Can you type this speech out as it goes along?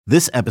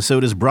This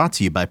episode is brought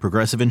to you by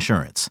Progressive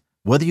Insurance.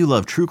 Whether you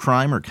love true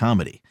crime or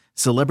comedy,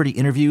 celebrity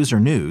interviews or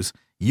news,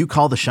 you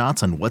call the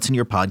shots on what's in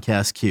your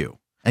podcast queue.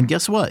 And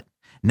guess what?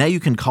 Now you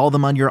can call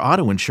them on your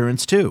auto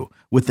insurance too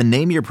with the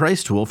Name Your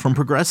Price tool from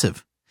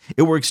Progressive.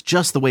 It works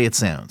just the way it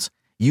sounds.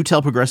 You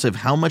tell Progressive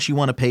how much you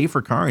want to pay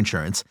for car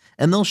insurance,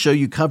 and they'll show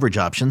you coverage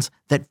options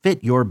that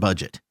fit your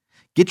budget.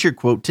 Get your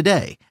quote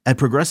today at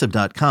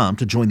Progressive.com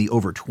to join the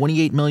over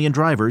 28 million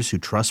drivers who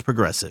trust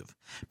Progressive.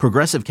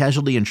 Progressive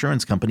Casualty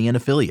Insurance Company and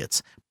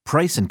Affiliates.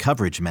 Price and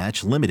coverage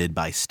match limited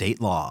by state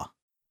law.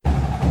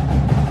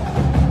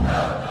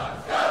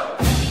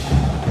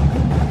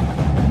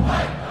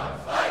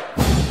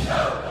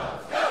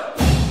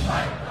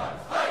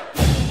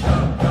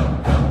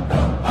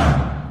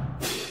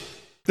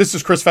 This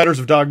is Chris Fetters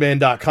of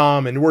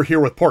Dogman.com, and we're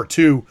here with part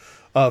two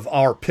of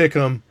our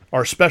Pick'em,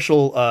 our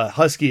special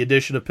Husky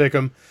edition of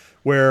Pick'em,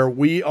 where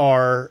we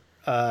are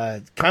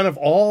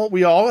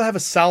we all have a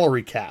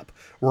salary cap.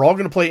 We're all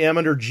going to play M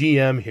under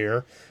GM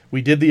here.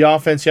 We did the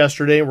offense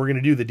yesterday, and we're going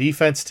to do the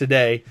defense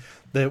today.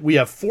 That we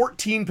have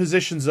 14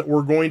 positions that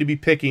we're going to be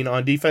picking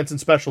on defense and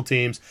special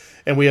teams,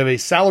 and we have a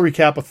salary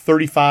cap of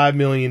 $35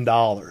 million.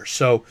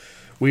 So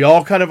we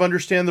all kind of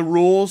understand the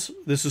rules.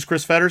 This is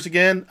Chris Fetters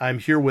again. I'm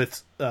here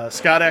with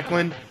Scott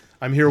Eklund.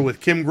 I'm here with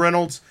Kim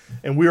Grinolds,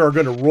 and we are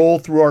going to roll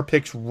through our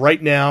picks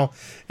right now.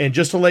 And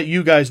just to let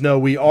you guys know,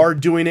 we are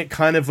doing it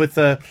kind of with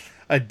a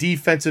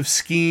defensive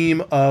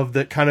scheme of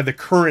the kind of the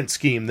current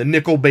scheme, the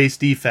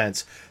nickel-based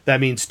defense. That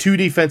means 2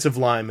 defensive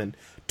linemen,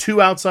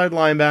 2 outside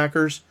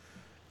linebackers,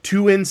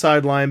 2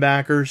 inside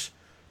linebackers,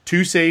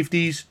 2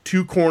 safeties,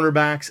 2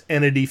 cornerbacks,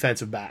 and a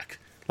defensive back,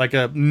 like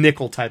a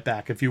nickel-type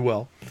back, if you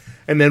will.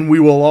 And then we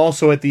will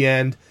also, at the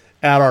end,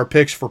 add our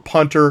picks for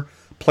punter,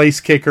 place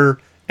kicker,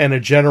 and a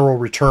general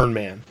return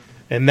man.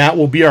 And that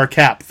will be our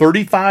cap.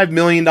 $35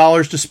 million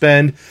to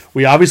spend.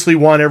 We obviously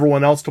want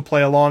everyone else to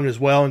play along as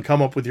well and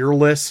come up with your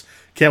lists.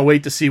 Can't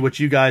wait to see what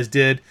you guys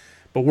did.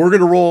 But we're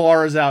going to roll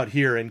ours out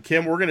here. And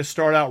Kim, we're going to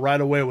start out right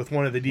away with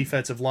one of the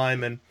defensive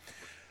linemen.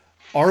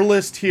 Our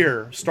list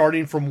here,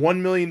 starting from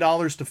 $1 million to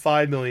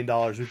 $5 million,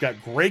 we've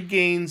got Greg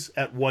Gaines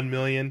at $1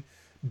 million,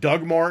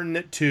 Doug Martin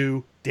at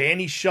 2,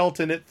 Danny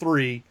Shelton at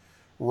 3,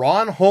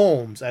 Ron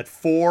Holmes at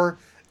 4,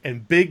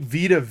 and Big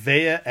Vita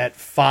Vea at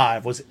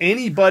 5. Was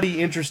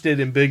anybody interested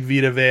in Big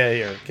Vita Vea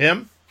here?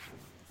 Kim?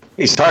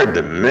 He's hard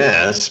to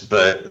miss,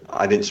 but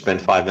I didn't spend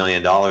 $5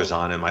 million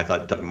on him. I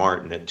thought Doug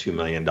Martin at $2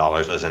 million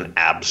was an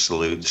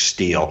absolute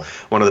steal.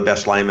 One of the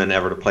best linemen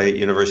ever to play at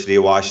University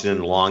of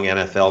Washington, long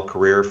NFL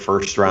career,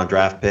 first-round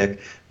draft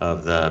pick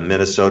of the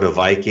Minnesota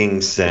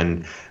Vikings.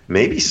 And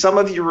maybe some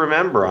of you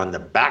remember on the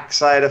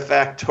backside of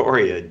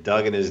Factoria,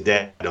 Doug and his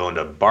dad owned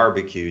a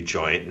barbecue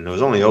joint, and it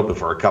was only open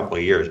for a couple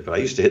of years, but I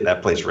used to hit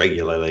that place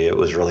regularly. It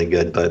was really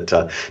good. But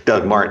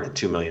Doug Martin at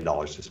 $2 million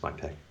is my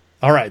pick.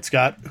 All right,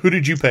 Scott, who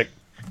did you pick?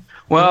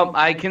 Well,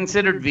 I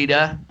considered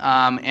Vita,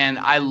 and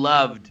I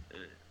loved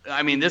 –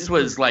 I mean, this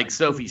was like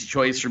Sophie's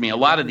choice for me. A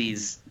lot of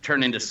these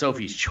turn into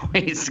Sophie's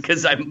choice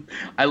because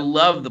I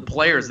love the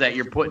players that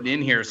you're putting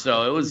in here.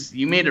 So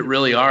you made it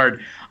really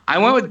hard. I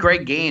went with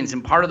Greg Gaines,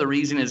 and part of the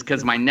reason is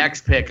because my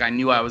next pick I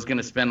knew I was going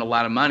to spend a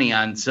lot of money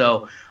on.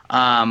 So,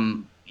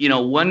 $1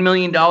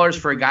 million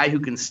for a guy who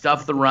can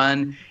stuff the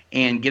run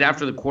and get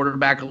after the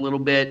quarterback a little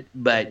bit,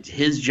 but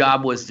his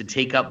job was to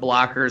take up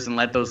blockers and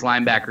let those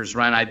linebackers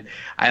run.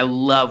 I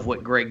love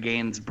what Greg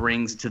Gaines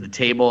brings to the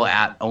table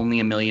at only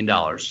 $1 million.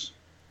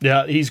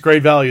 Yeah, he's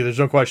great value. There's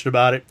no question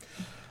about it.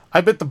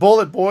 I bit the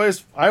bullet,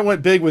 boys. I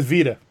went big with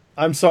Vita.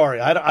 I'm sorry.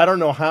 I don't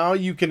know how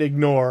you can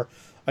ignore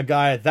a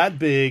guy that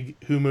big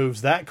who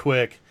moves that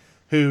quick,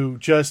 who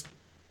just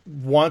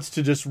wants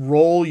to just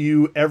roll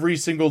you every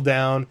single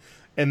down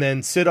and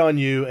then sit on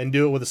you and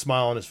do it with a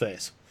smile on his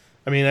face.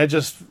 I mean,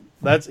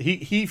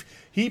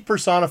 he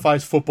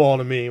personifies football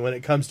to me when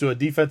it comes to a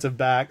defensive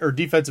back or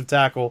defensive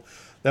tackle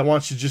that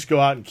wants to just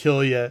go out and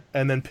kill you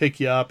and then pick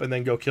you up and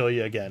then go kill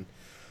you again.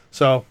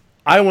 So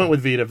I went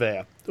with Vita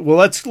Vea. Well,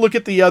 let's look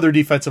at the other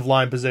defensive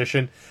line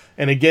position.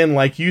 And again,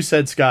 like you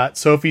said, Scott,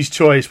 Sophie's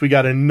choice, we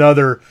got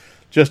another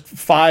just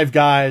 5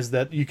 guys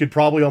that you could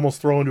probably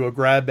almost throw into a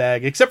grab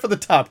bag, except for the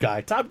top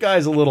guy. Top guy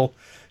is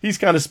he's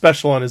kind of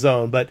special on his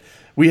own. But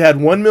we had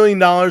 $1 million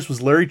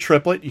was Larry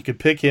Triplett. You could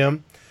pick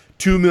him.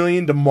 $2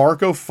 million to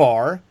Marco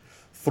Farr.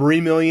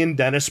 $3 million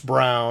Dennis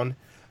Brown.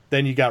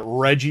 Then you got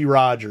Reggie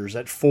Rogers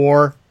at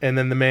 4, and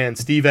then the man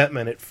Steve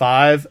Ettman at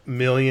 $5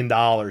 million.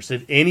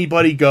 Did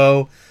anybody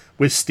go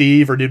with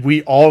Steve, or did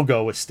we all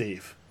go with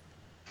Steve?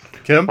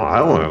 Kim? Oh,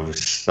 I went with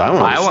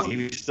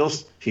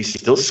Steve. He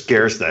still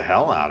scares the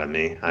hell out of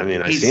me. I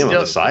mean, I see him on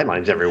the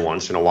sidelines every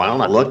once in a while,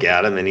 and I look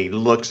at him, and he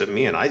looks at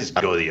me, and I just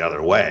go the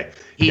other way.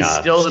 He's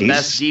still the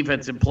best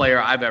defensive player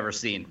I've ever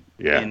seen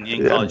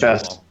in college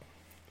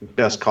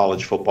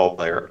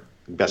football.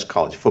 Best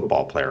college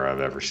football player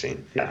I've ever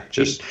seen. Yeah,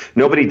 just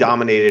nobody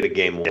dominated a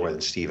game more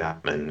than Steve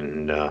Ettman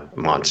and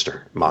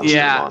Monster.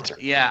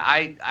 Yeah.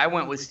 I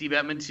went with Steve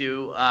Ettman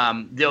too.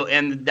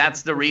 And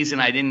that's the reason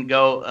I didn't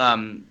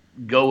go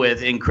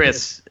with. And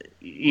Chris,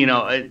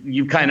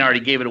 you kind of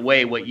already gave it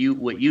away what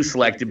you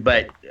selected,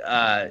 but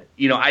I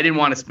didn't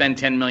want to spend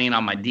 $10 million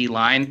on my D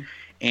line,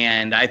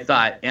 and I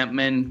thought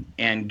Entman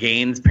and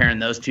Gaines pairing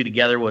those two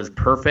together was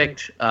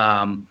perfect.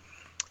 I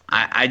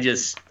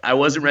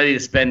wasn't ready to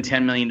spend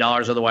 $10 million.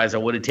 Otherwise, I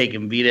would have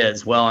taken Vita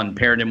as well and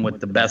paired him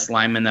with the best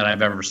lineman that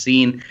I've ever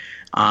seen.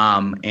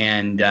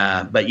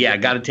 But yeah,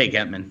 got to take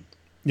Entman.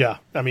 Yeah,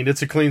 I mean,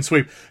 it's a clean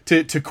sweep.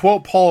 To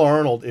quote Paul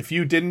Arnold, if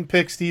you didn't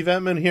pick Steve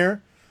Entman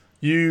here,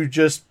 you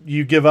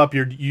give up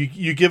your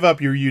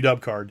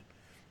UW card.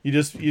 You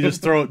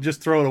just throw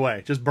it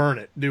away. Just burn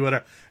it. Do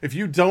whatever. If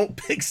you don't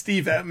pick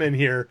Steve Entman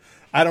here,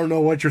 I don't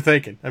know what you're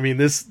thinking. I mean,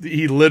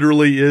 he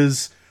literally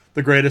is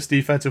the greatest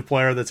defensive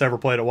player that's ever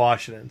played at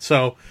Washington.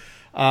 So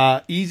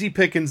easy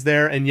pickings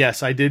there. And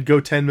yes, I did go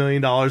 $10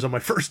 million on my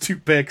first two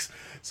picks.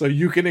 So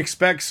you can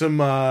expect some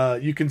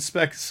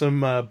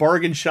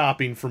bargain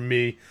shopping from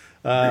me,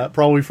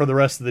 probably for the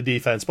rest of the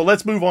defense. But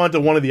let's move on to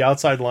one of the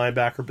outside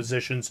linebacker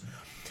positions.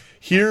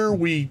 Here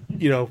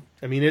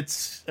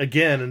it's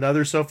again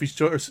another Sophie's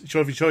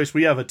choice.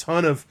 We have a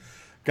ton of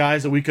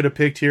guys that we could have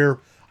picked here.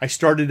 I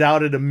started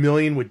out at $1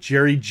 million with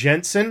Jerry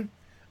Jensen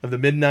of the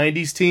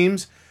mid-90s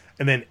teams,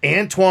 and then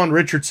Antoine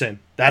Richardson.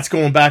 That's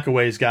going back a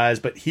ways, guys,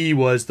 but he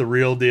was the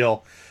real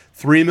deal.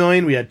 $3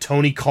 million, we had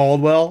Tony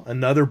Caldwell,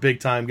 another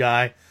big-time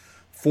guy.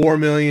 $4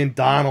 million,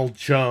 Donald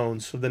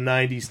Jones of the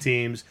 90s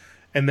teams.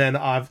 And then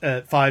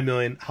at $5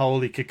 million,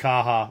 Haoli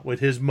Kikaha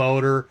with his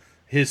motor,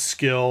 his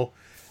skill.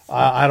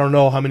 I don't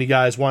know how many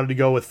guys wanted to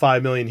go with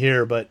 $5 million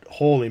here, but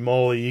holy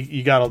moly,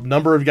 you got a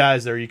number of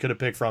guys there you could have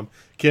picked from.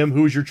 Kim,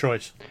 who's your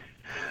choice?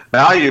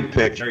 Value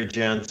pick, Jerry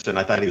Jensen.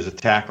 I thought he was a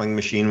tackling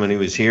machine when he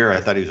was here.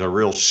 I thought he was a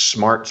real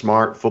smart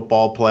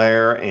football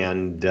player,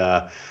 and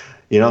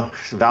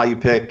value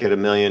pick at $1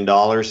 million.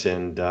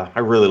 And I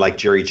really like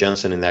Jerry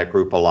Jensen in that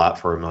group a lot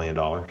for $1 million.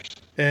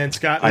 And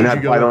Scott,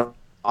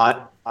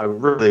 I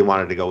really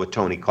wanted to go with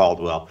Tony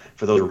Caldwell.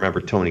 For those who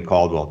remember Tony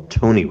Caldwell,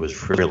 Tony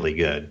was really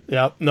good.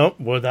 Yep, nope,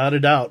 without a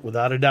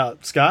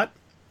doubt. Scott?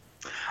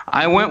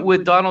 I went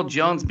with Donald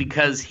Jones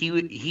because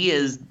he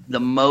is the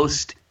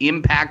most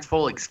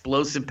impactful,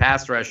 explosive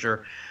pass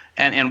rusher,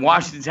 and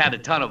Washington's had a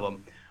ton of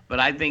them. But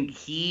I think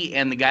he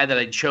and the guy that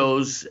I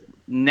chose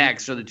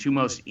next are the two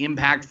most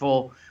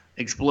impactful,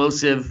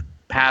 explosive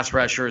pass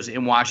rushers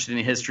in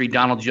Washington history.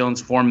 Donald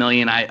Jones, $4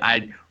 million.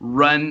 I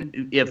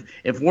run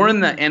if we're in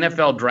the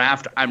NFL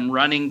draft, I'm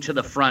running to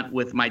the front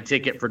with my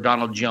ticket for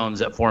Donald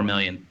Jones at $4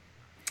 million.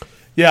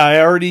 Yeah, I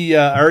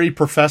already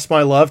professed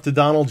my love to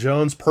Donald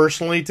Jones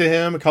personally to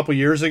him a couple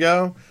years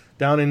ago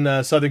down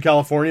in Southern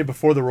California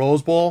before the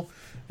Rose Bowl,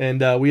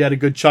 and we had a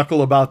good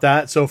chuckle about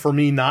that. So for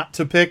me not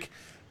to pick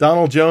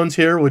Donald Jones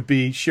here would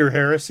be sheer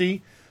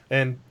heresy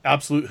and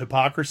absolute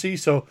hypocrisy.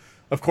 So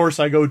of course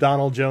I go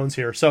Donald Jones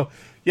here. So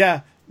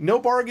yeah, no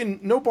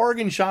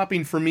bargain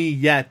shopping for me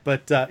yet,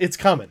 but it's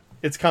coming.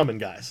 It's coming,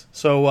 guys.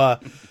 So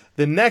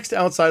the next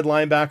outside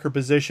linebacker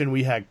position,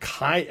 we had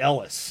Kai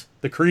Ellis,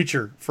 the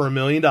creature, for $1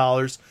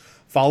 million,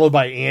 followed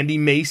by Andy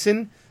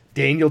Mason,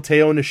 Daniel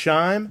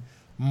Teo-Nasheim,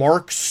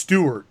 Mark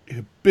Stewart,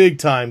 a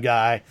big-time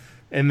guy,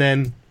 and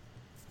then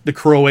the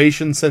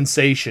Croatian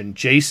sensation,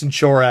 Jason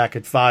Chorak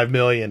at $5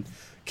 million.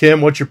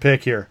 Kim, what's your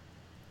pick here?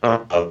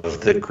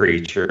 Of the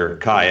creature,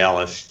 Kai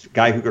Ellis,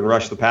 guy who can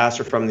rush the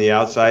passer from the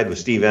outside with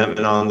Steve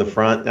Entman on the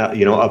front,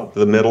 up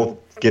the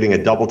middle, getting a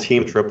double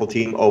team, triple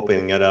team,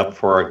 opening it up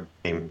for a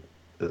game.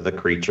 The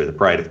creature, the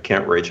pride of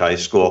Kent Ridge High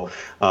School.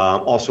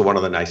 Also one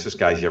of the nicest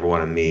guys you ever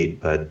want to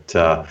meet, but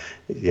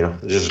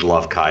just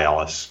love Kai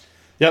Ellis.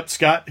 Yep,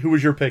 Scott, who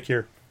was your pick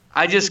here?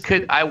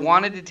 I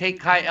wanted to take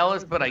Kai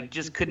Ellis, but I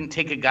just couldn't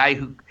take a guy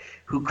who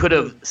could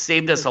have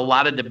saved us a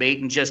lot of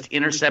debate and just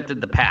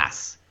intercepted the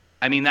pass.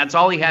 I mean, that's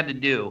all he had to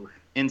do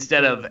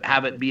instead of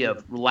have it be a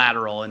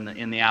lateral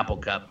in the Apple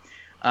Cup.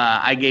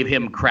 I gave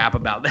him crap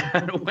about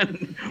that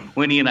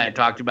when he and I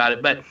talked about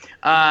it. But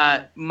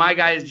my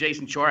guy is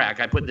Jason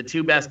Chorak. I put the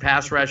two best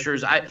pass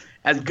rushers.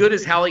 As good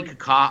as Haoli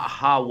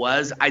Kikaha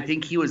was, I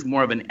think he was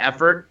more of an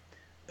effort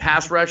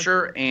pass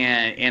rusher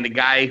and a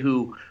guy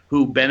who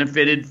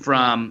benefited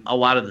from a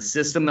lot of the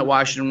system that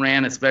Washington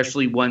ran,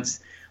 especially once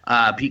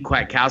Pete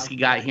Kwiatkowski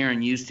got here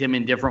and used him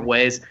in different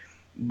ways.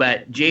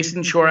 But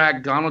Jason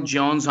Chorak, Donald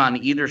Jones on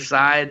either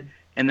side,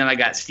 and then I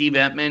got Steve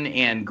Entman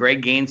and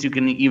Greg Gaines, who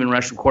can even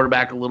rush the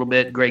quarterback a little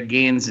bit. Greg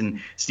Gaines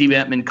and Steve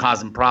Entman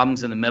causing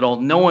problems in the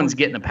middle. No one's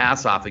getting a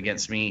pass off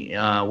against me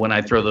when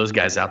I throw those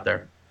guys out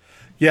there.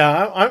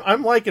 Yeah,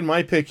 I'm liking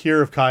my pick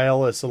here of Kai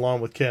Ellis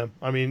along with Kim.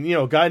 I mean,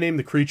 a guy named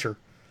the Creature.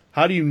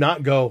 How do you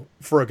not go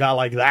for a guy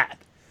like that?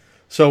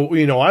 So,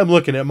 I'm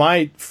looking at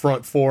my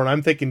front four, and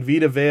I'm thinking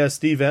Vita Vea,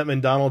 Steve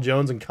Entman, Donald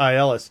Jones, and Kai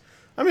Ellis.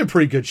 I'm in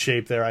pretty good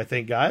shape there, I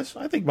think, guys.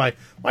 I think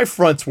my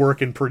front's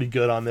working pretty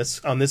good on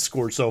this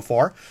score so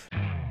far.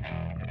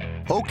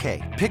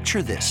 Okay,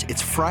 picture this.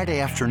 It's Friday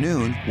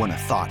afternoon when a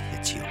thought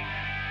hits you.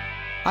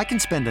 I can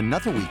spend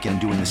another weekend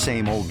doing the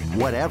same old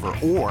whatever,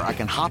 or I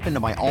can hop into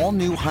my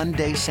all-new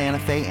Hyundai Santa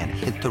Fe and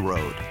hit the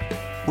road.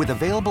 With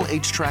available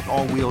H-Track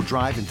all-wheel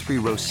drive and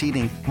 3-row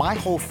seating, my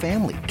whole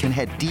family can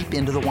head deep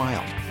into the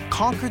wild.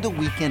 Conquer the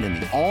weekend in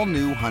the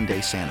all-new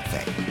Hyundai Santa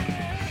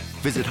Fe.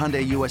 Visit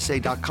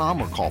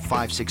HyundaiUSA.com or call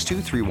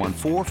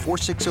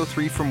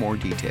 562-314-4603 for more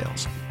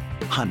details.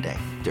 Hyundai,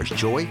 there's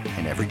joy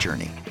in every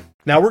journey.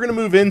 Now we're going to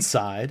move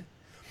inside.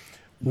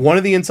 One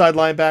of the inside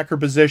linebacker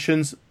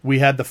positions, we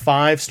had the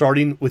 5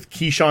 starting with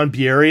Keyshawn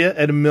Bierria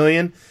at $1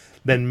 million,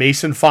 then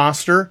Mason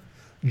Foster,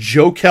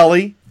 Joe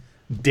Kelly,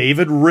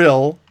 David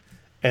Rill,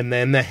 and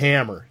then the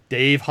Hammer,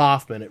 Dave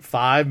Hoffman at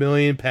 5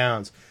 million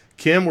pounds.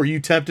 Kim, were you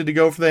tempted to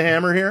go for the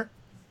Hammer here?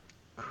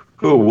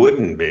 Who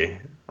wouldn't be?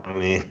 I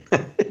mean,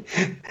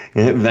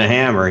 the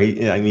Hammer.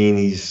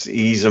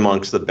 He's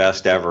amongst the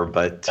best ever.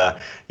 But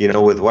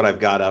with what I've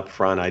got up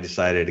front, I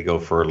decided to go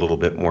for a little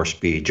bit more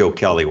speed. Joe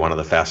Kelly, one of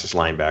the fastest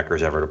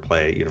linebackers ever to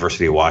play at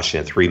University of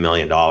Washington, $3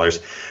 million.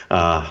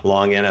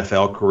 Long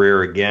NFL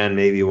career again.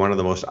 Maybe one of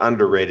the most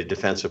underrated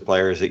defensive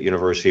players at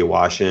University of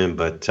Washington.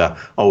 But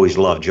always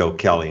loved Joe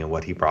Kelly and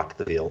what he brought to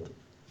the field.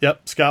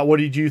 Yep, Scott. What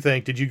did you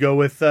think? Did you go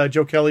with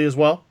Joe Kelly as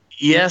well?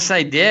 Yes,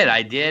 I did.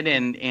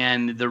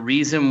 And the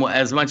reason,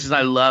 as much as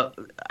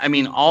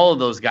all of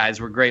those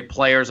guys were great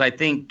players. I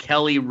think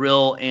Kelly,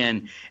 Rill,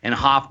 and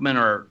Hoffman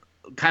are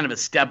kind of a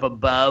step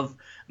above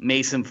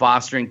Mason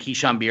Foster and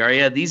Keyshawn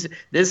Bierria.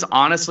 This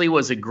honestly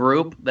was a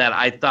group that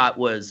I thought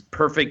was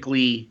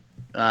perfectly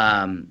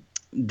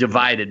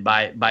divided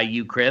by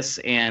you, Chris,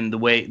 and the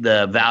way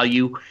the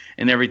value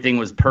and everything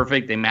was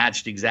perfect. They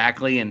matched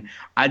exactly, and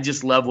I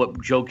just love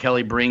what Joe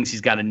Kelly brings.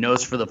 He's got a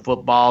nose for the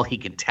football. He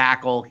can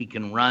tackle. He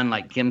can run,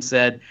 like Kim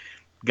said.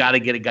 Got to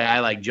get a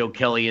guy like Joe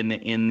Kelly in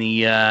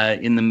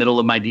the middle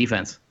of my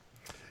defense.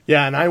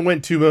 Yeah, and I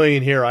went $2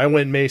 million here. I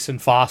went Mason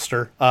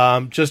Foster.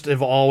 Just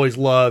have always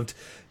loved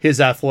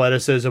his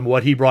athleticism,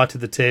 what he brought to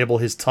the table,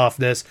 his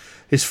toughness,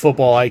 his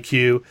football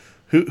IQ.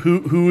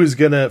 Who is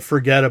gonna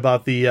forget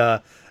about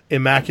the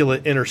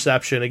immaculate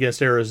interception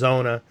against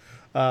Arizona?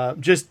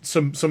 Just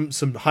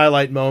some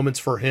highlight moments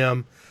for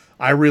him.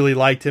 I really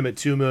liked him at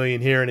 $2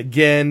 million here, and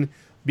again,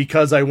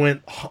 because I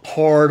went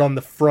hard on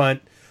the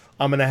front,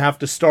 I'm gonna have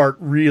to start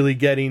really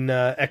getting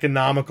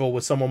economical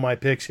with some of my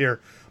picks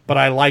here. But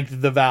I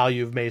liked the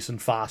value of Mason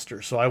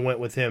Foster, so I went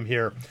with him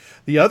here.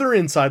 The other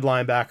inside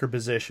linebacker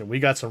position, we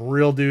got some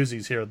real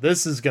doozies here.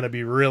 This is going to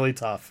be really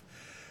tough.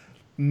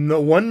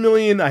 No, $1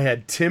 million, I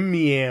had Tim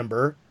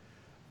Meamber,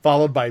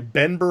 followed by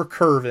Ben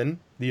Burr-Kirven,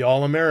 the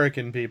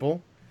All-American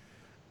people,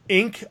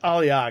 Ink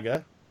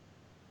Aliaga,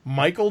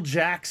 Michael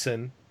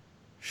Jackson,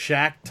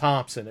 Shaq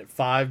Thompson at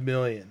 $5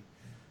 million.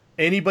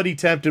 Anybody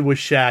tempted with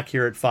Shaq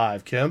here at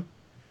 5, Kim?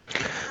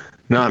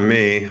 Not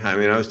me. I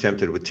was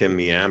tempted with Tim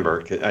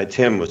Meamber.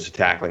 Tim was a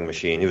tackling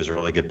machine. He was a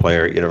really good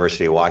player at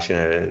University of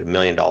Washington. At $1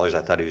 million,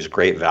 I thought he was a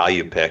great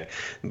value pick.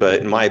 But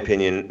in my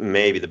opinion,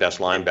 maybe the best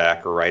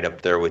linebacker right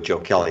up there with Joe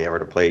Kelly ever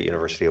to play at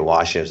University of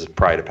Washington is the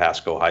pride of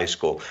Pasco High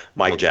School,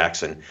 Michael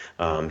Jackson.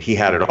 He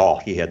had it all.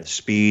 He had the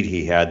speed.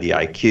 He had the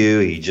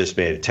IQ. He just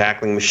made a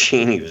tackling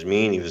machine. He was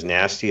mean. He was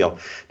nasty. I'll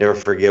never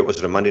forget, was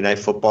it a Monday Night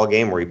Football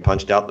game where he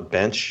punched out the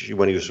bench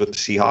when he was with the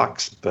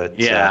Seahawks? But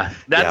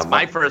that's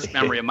my first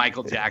memory of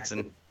Michael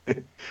Jackson.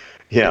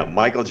 Yeah,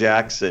 Michael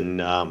Jackson.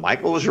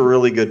 Michael was a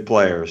really good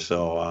player,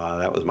 so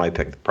that was my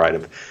pick.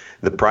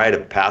 The pride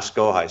of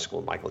Pasco High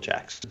School, Michael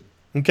Jackson.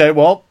 Okay,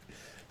 well,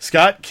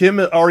 Scott, Kim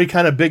already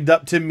kind of bigged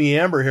up Tim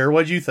Meamber here.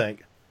 What do you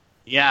think?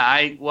 Yeah,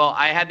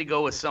 I had to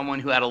go with someone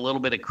who had a little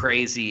bit of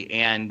crazy,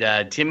 and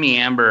Tim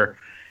Meamber.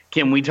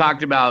 Kim, we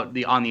talked about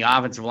on the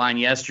offensive line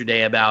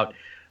yesterday about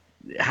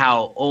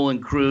how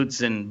Olin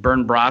Kreutz and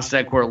Bernd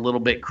Brostek were a little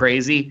bit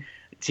crazy.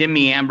 Tim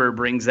Meamber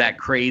brings that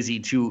crazy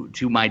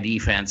to my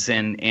defense,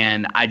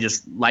 and I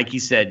just, like you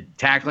said,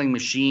 tackling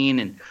machine,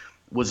 and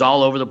was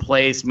all over the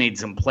place, made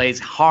some plays,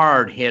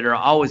 hard hitter,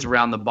 always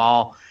around the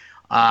ball.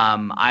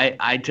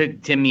 I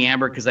took Tim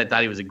Meamber because I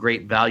thought he was a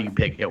great value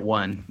pick at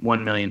 $1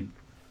 million.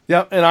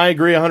 Yep, and I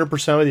agree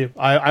 100% with you.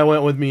 I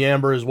went with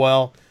Meamber as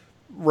well.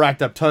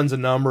 Racked up tons of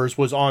numbers,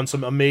 was on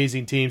some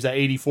amazing teams. That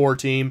 84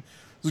 team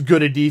was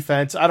good at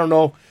defense. I don't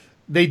know.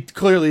 They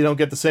clearly don't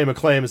get the same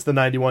acclaim as the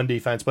 91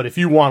 defense, but if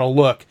you want to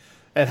look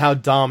at how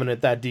dominant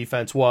that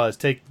defense was,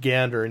 take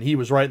Gander, and he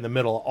was right in the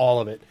middle of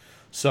all of it.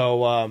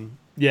 So,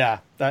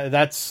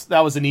 that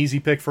was an easy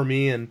pick for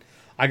me, and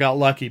I got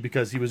lucky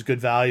because he was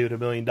good value at $1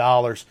 million.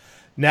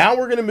 Now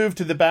we're going to move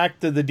to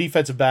the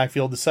defensive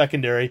backfield, the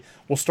secondary.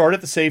 We'll start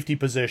at the safety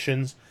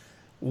positions.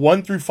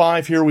 1 through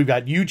 5 here, we've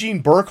got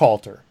Eugene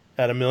Burkhalter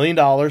at $1 million,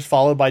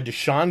 followed by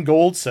Deshaun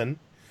Goldson,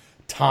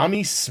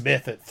 Tommy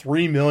Smith at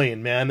 $3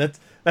 million. Man,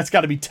 that's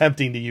got to be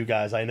tempting to you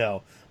guys, I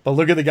know. But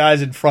look at the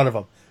guys in front of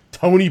him.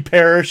 Tony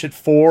Parrish at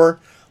 4,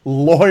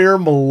 Lawyer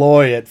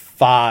Malloy at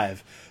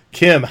 5.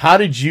 Kim, how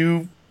did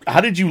you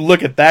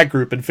look at that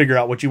group and figure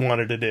out what you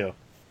wanted to do?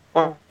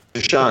 Well,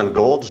 Deshaun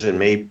Goldson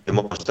may be the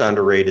most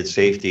underrated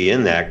safety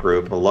in that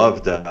group. I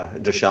loved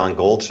Deshaun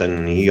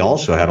Goldson. He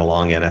also had a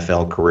long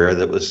NFL career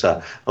that was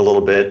a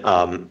little bit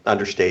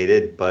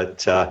understated,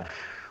 but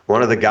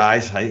one of the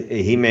guys,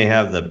 he may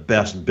have the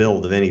best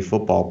build of any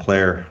football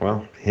player.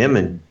 Well, him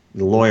and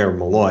Lawyer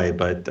Malloy,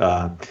 but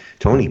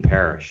Tony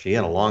Parrish. He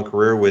had a long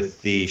career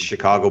with the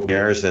Chicago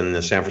Bears and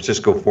the San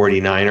Francisco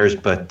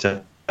 49ers,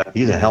 but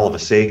he's a hell of a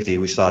safety.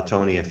 We saw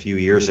Tony a few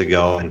years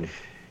ago, and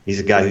he's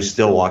a guy who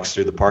still walks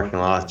through the parking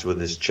lots with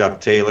his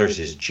Chuck Taylors,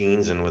 his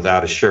jeans, and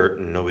without a shirt,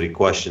 and nobody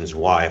questions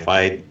why. If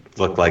I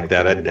looked like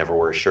that, I'd never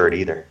wear a shirt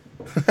either.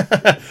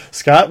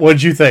 Scott, what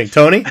did you think?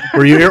 Tony,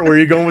 were you here? Were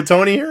you going with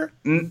Tony here?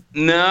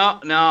 No.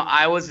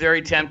 I was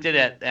very tempted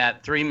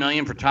at $3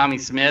 million for Tommy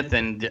Smith,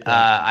 and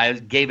I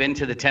gave in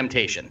to the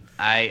temptation.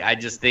 I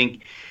just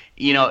think,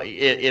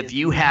 if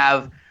you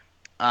have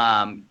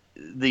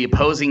the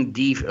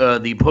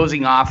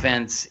opposing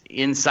offense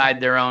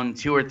inside their own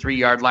 2 or 3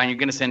 yard line, you're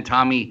going to send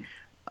Tommy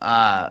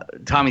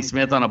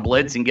Smith on a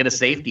blitz and get a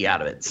safety out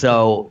of it.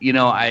 So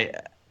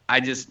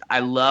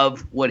I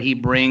love what he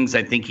brings.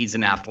 I think he's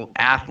an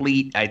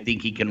athlete. I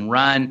think he can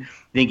run.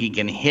 I think he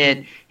can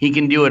hit. He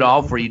can do it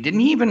all for you. Didn't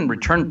he even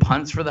return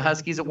punts for the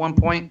Huskies at one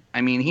point? I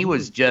mean, he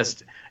was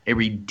just a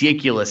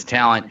ridiculous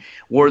talent.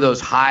 Wore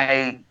those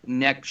high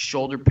neck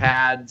shoulder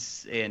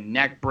pads and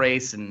neck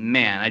brace, and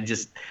man,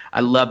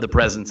 I love the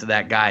presence of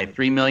that guy.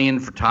 $3 million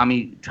for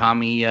Tommy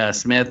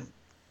Smith.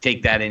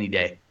 Take that any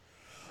day.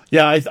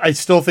 Yeah, I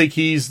still think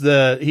he's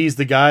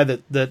the guy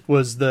that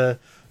was the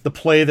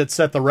play that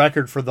set the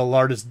record for the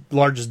largest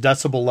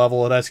decibel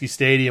level at Husky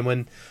Stadium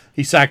when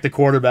he sacked the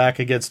quarterback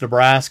against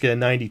Nebraska in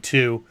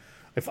 '92.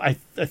 If I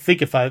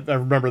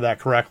remember that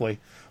correctly.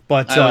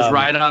 But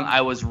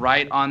I was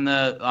right on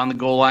the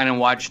goal line and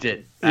watched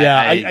it.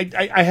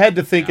 I had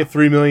to think at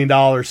 $3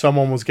 million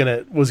someone was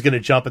gonna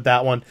jump at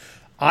that one.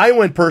 I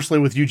went personally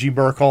with Eugene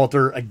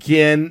Burkhalter,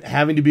 again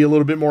having to be a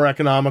little bit more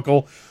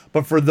economical.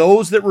 But for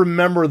those that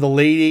remember the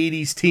late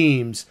 '80s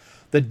teams,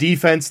 the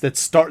defense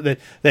that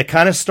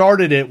kind of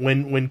started it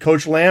when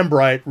Coach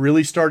Lambright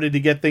really started to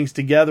get things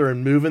together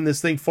and moving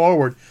this thing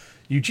forward,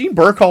 Eugene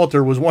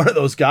Burkhalter was one of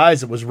those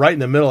guys that was right in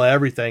the middle of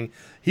everything.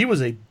 He was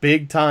a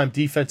big-time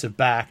defensive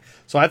back.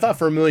 So I thought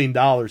for $1 million,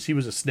 he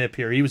was a snip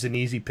here. He was an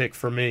easy pick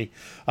for me.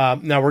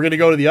 Now we're going to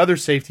go to the other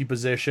safety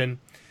position.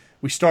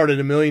 We started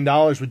 $1 million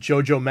with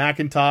JoJo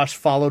McIntosh,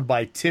 followed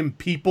by Tim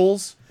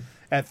Peoples.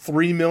 At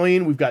 $3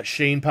 million, we've got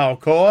Shane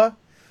Paukoa,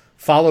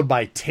 followed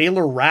by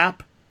Taylor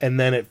Rapp. And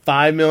then at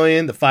 $5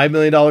 million, the $5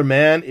 million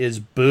man is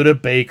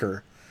Budda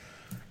Baker.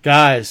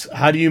 Guys,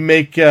 how do you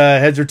make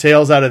heads or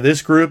tails out of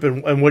this group,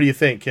 and what do you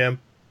think, Kim?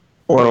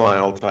 One of my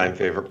all-time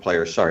favorite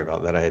players. Sorry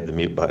about that. I had the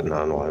mute button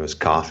on while I was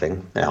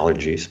coughing.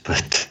 Allergies.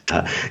 But,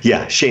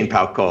 Shane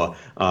Paukoa,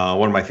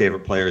 one of my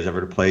favorite players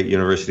ever to play at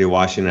University of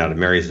Washington out of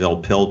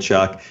Marysville,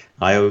 Pilchuck.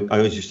 I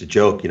always used to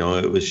joke,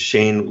 it was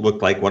Shane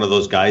looked like one of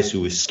those guys who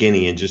was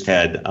skinny and just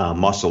had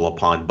muscle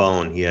upon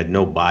bone. He had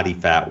no body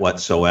fat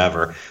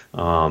whatsoever.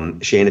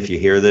 Shane, if you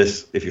hear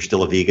this, if you're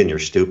still a vegan, you're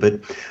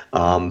stupid.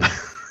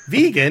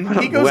 Vegan?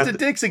 He goes to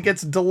Dick's and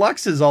gets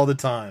deluxes all the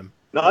time.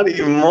 Not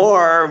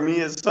anymore.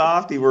 Me and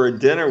Softy were at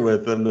dinner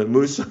with him at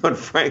Musso and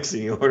Frank's,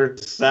 and he ordered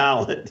a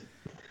salad.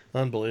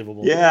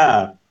 Unbelievable.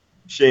 Yeah.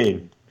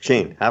 Shane,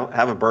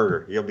 have a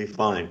burger. You'll be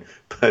fine.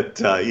 But,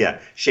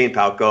 Shane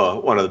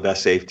Paukoa, one of the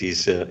best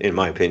safeties, in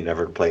my opinion,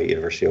 ever to play at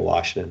University of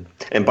Washington.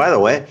 And by the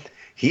way,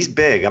 he's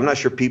big. I'm not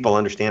sure people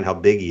understand how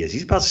big he is.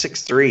 He's about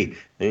 6'3",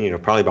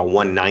 and, probably about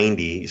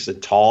 190. He's a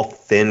tall,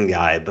 thin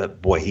guy,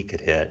 but, boy, he could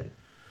hit.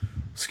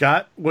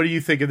 Scott, what do you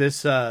think of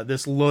this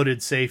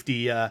loaded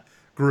safety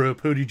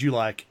group? Who did you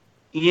like?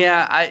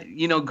 Yeah,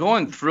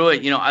 going through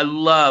it, I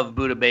love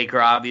Budda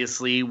Baker,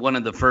 obviously, one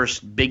of the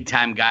first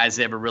big-time guys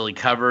I ever really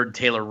covered.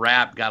 Taylor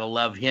Rapp, got to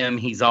love him.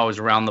 He's always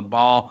around the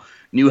ball,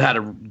 knew how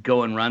to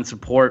go and run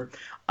support.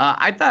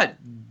 I thought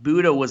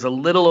Budda was a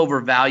little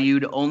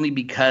overvalued only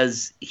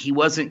because he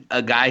wasn't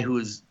a guy who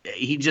was –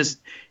 his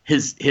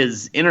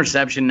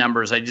interception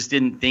numbers, I just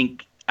didn't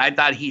think – I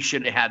thought he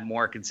should have had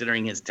more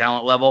considering his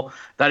talent level.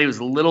 Thought he was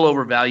a little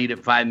overvalued at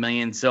 $5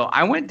 million. So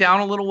I went down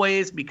a little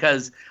ways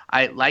because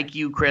like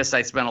you, Chris,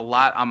 I spent a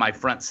lot on my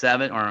front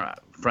 4,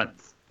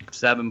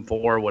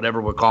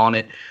 whatever we're calling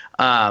it.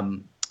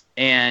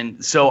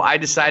 And so I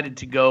decided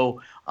to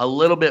go a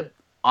little bit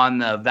on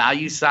the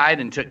value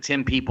side and took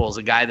Tim Peoples,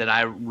 a guy that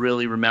I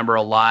really remember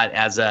a lot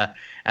as a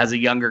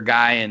younger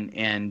guy,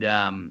 and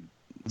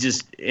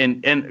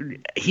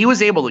he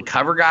was able to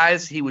cover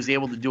guys. He was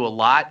able to do a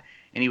lot.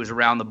 And he was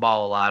around the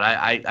ball a lot.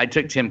 I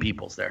took Tim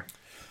Peoples there.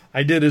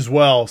 I did as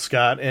well,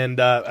 Scott, and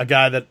a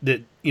guy that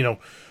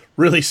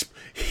really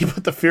he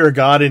put the fear of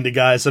God into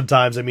guys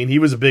sometimes. I mean, he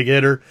was a big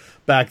hitter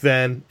back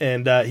then,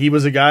 and he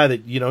was a guy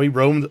that he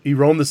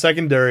roamed the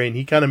secondary, and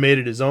he kind of made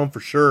it his own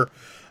for sure.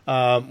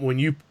 When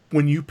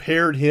you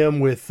paired him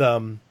with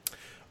who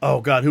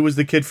was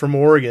the kid from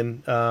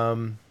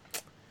Oregon?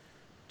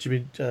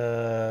 Jimmy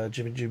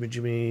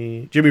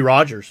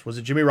Rogers. Was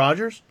it Jimmy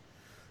Rogers?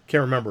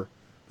 Can't remember.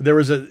 There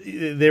was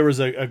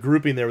a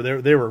grouping there.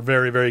 They were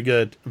very, very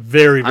good.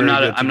 Very, very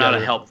good. I'm not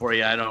a help for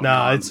you. I don't.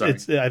 No, it's.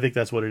 I think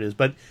that's what it is.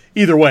 But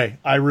either way,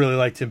 I really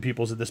like Tim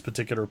Peoples at this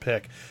particular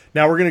pick.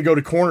 Now we're going to go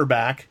to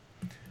cornerback.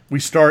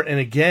 We start, and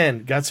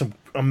again, got some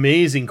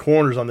amazing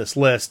corners on this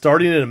list.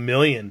 Starting at $1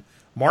 million,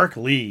 Mark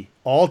Lee,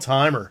 all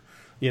timer.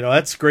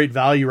 That's great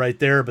value right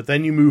there. But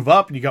then you move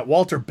up and you got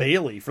Walter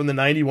Bailey from the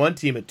 91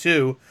 team at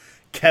 2,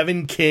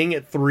 Kevin King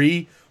at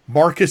 3,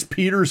 Marcus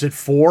Peters at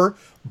 4,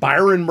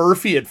 Byron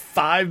Murphy at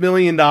 $5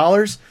 million.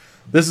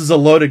 This is a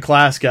loaded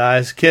class,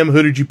 guys. Kim,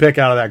 who did you pick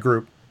out of that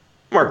group?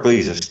 Mark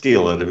Lee's a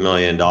steal at $1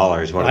 million.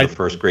 One of the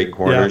first great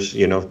corners,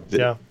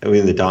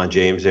 the Don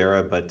James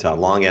era, but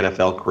long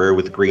NFL career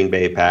with the Green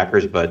Bay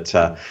Packers. But,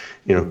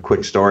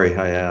 quick story.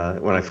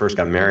 When I first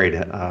got married,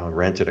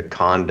 rented a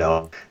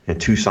condo, and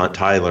Toussaint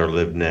Tyler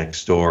lived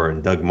next door,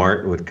 and Doug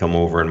Martin would come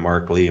over, and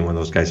Mark Lee, and when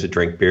those guys would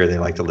drink beer, they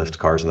like to lift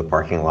cars in the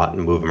parking lot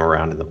and move them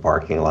around in the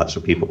parking lot so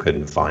people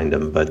couldn't find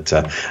them. But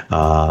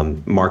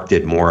Mark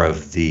did more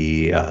of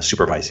the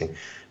supervising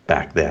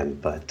back then,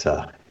 but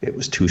it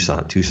was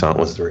Toussaint. Toussaint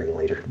was the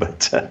ringleader.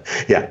 But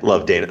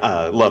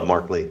love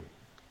Mark Lee,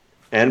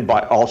 and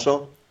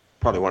also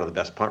probably one of the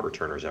best punt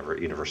returners ever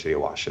at University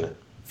of Washington.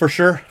 For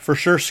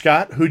sure.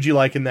 Scott, who'd you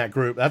like in that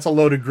group? That's a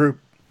loaded group.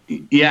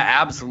 Yeah,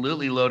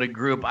 absolutely loaded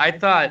group. I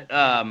thought,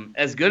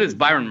 as good as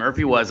Byron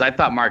Murphy was, I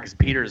thought Marcus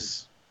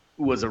Peters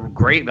was a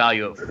great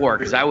value at 4,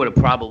 because I would have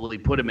probably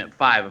put him at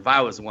 5 if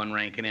I was the one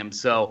ranking him.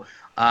 So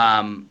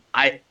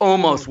I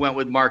almost went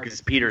with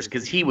Marcus Peters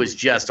because he was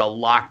just a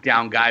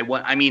lockdown guy.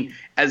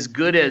 As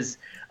good as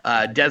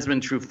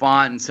Desmond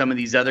Trufant and some of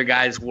these other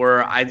guys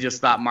were, I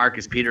just thought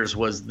Marcus Peters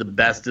was the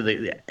best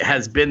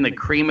has been the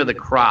cream of the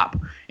crop.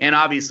 And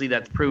obviously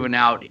that's proven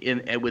out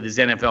with his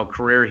NFL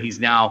career. He's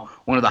now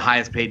one of the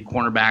highest paid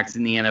cornerbacks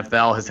in the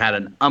NFL, has had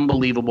an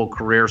unbelievable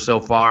career so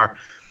far.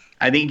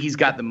 I think he's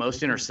got the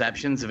most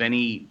interceptions of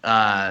any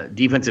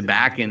defensive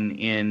back in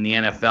the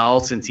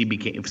NFL since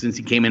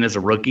he came in as a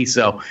rookie.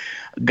 So,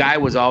 guy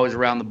was always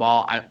around the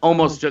ball. I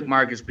almost took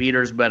Marcus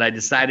Peters, but I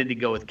decided to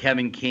go with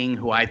Kevin King,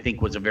 who I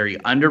think was a very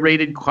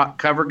underrated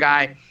cover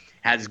guy.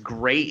 Has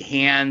great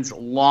hands,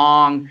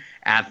 long,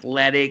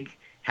 athletic,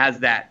 has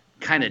that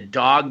kind of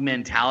dog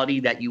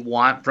mentality that you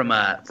want from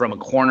a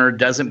corner.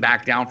 Doesn't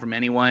back down from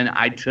anyone.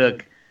 I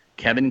took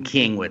Kevin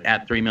King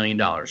at $3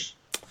 million.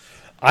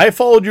 I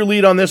followed your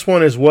lead on this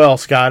one as well,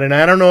 Scott, and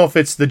I don't know if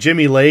it's the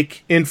Jimmy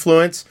Lake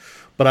influence,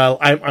 but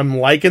I'm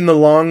liking the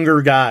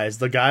longer guys,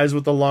 the guys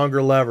with the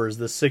longer levers,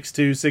 the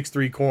 6'2",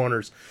 6'3"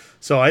 corners.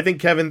 So I think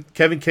Kevin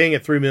King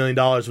at $3 million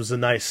was a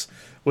nice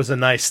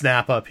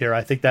snap up here.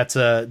 I think that's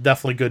a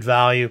definitely good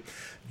value.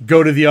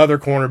 Go to the other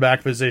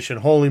cornerback position.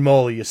 Holy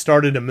moly, you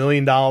started $1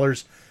 million.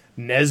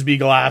 Nesby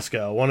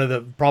Glasgow, one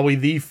of probably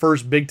the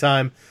first big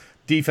time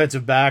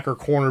defensive back or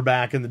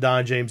cornerback in the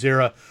Don James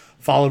era,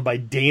 followed by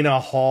Dana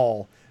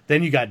Hall.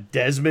 Then you got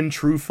Desmond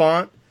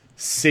Trufant,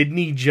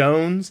 Sidney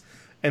Jones,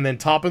 and then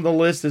top of the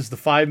list is the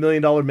 $5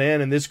 million man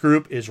in this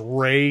group is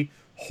Ray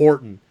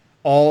Horton.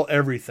 All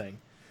everything.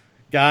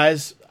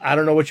 Guys, I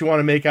don't know what you want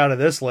to make out of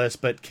this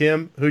list, but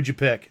Kim, who'd you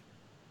pick?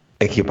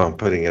 I keep on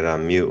putting it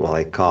on mute while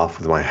I cough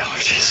with my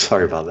allergies.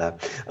 Sorry about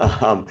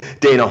that.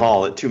 Dana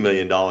Hall at $2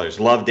 million.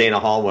 Love Dana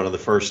Hall, one of the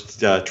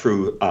first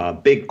true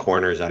big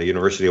corners out of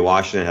University of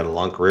Washington. Had a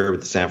long career with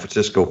the San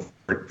Francisco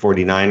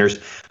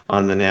 49ers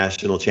on the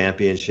national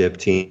championship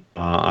team.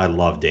 I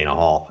love Dana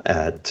Hall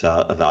at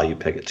a value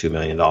pick at $2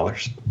 million.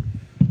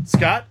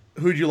 Scott,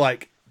 who'd you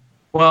like?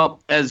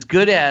 Well, as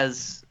good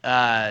as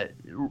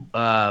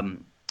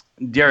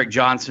Derek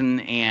Johnson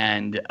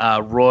and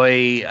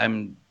Roy,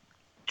 I'm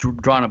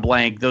drawing a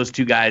blank, those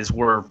two guys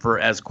were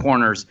as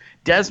corners.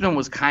 Desmond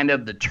was kind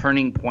of the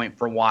turning point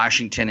for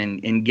Washington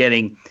in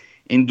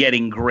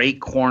getting great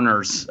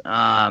corners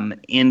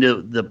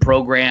into the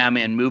program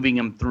and moving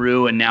them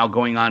through, and now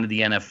going on to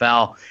the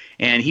NFL.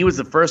 And he was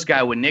the first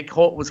guy when Nick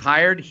Holt was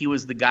hired. He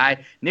was the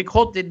guy. Nick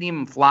Holt didn't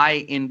even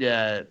fly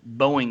into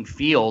Boeing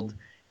Field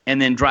and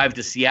then drive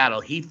to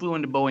Seattle. He flew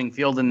into Boeing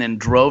Field and then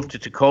drove to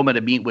Tacoma to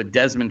meet with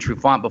Desmond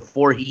Trufant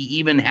before he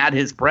even had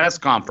his press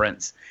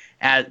conference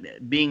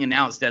at being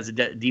announced as a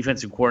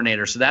defensive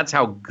coordinator. So that's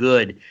how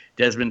good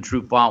Desmond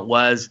Trufant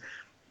was.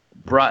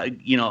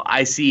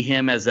 I see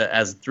him as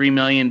 $3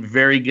 million,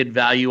 very good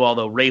value.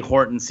 Although Ray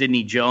Horton,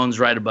 Sidney Jones,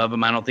 right above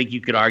him, I don't think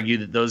you could argue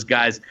that those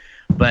guys.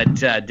 But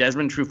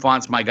Desmond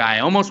Trufant's my guy. I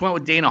almost went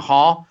with Dana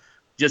Hall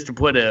just to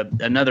put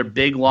another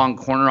big long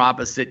corner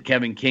opposite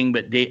Kevin King,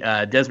 but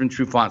Desmond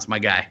Trufant's my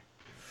guy.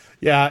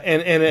 Yeah,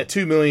 and at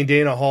 $2 million,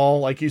 Dana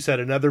Hall, like you said,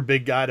 another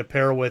big guy to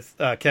pair with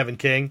Kevin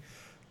King.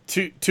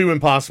 Too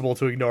impossible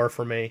to ignore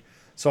for me.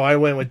 So I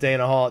went with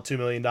Dana Hall at $2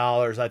 million.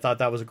 I thought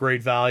that was a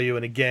great value.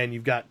 And again,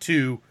 you've got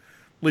two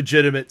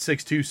legitimate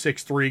 6'2",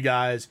 6'3"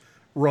 guys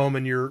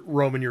roaming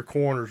your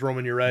corners,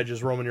 roaming your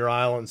edges, roaming your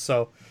islands.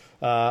 So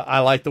I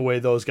like the way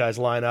those guys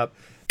line up.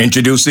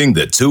 Introducing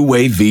the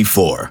Two-Way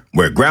V4,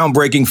 where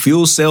groundbreaking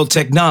fuel cell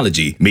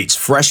technology meets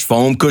fresh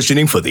foam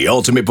cushioning for the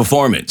ultimate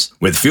performance.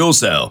 With Fuel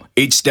Cell,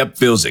 each step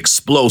feels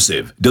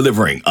explosive,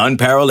 delivering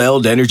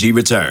unparalleled energy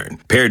return.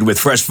 Paired with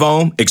fresh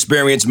foam,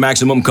 experience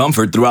maximum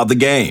comfort throughout the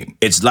game.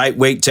 Its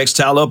lightweight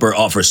textile upper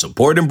offers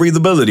support and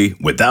breathability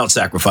without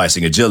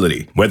sacrificing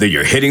agility. Whether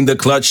you're hitting the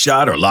clutch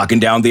shot or locking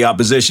down the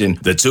opposition,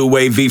 the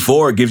Two-Way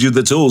V4 gives you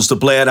the tools to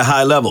play at a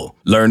high level.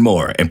 Learn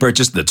more and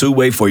purchase the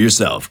Two-Way for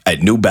yourself at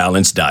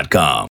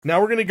NewBalance.com.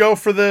 Now we're going to go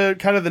for the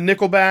kind of the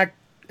nickelback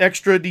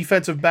extra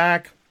defensive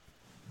back.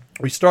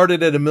 We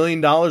started at $1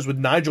 million with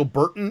Nigel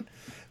Burton.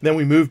 Then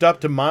we moved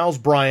up to Miles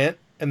Bryant,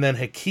 and then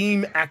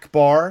Hakeem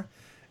Akbar,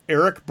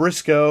 Eric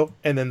Briscoe,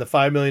 and then the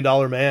 $5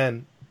 million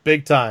man,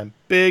 big time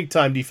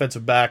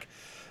defensive back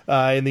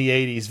in the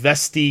 80s,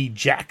 Vesty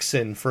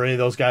Jackson, for any of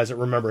those guys that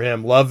remember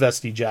him. Love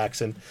Vesty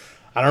Jackson.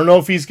 I don't know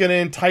if he's going to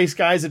entice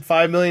guys at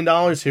 $5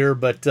 million here,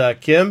 but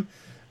Kim,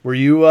 were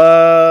you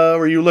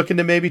looking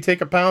to maybe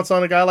take a pounce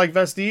on a guy like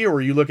Vesty, or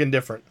were you looking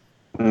different?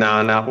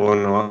 No, not one.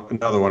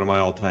 Another one of my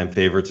all-time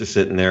favorites is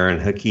sitting there, and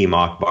Hakeem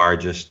Akbar.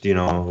 Just,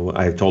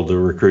 I've told the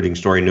recruiting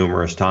story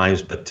numerous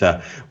times, but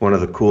one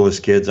of the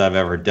coolest kids I've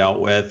ever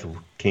dealt with.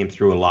 Came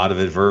through a lot of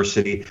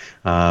adversity.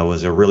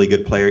 Was a really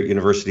good player at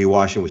University of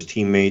Washington. Was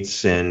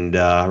teammates and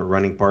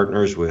running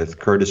partners with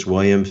Curtis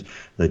Williams.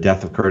 The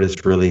death of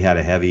Curtis really had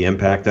a heavy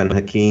impact on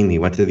Hakeem. He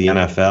went to the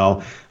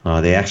NFL.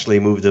 They actually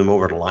moved him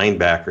over to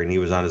linebacker, and he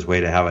was on his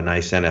way to have a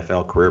nice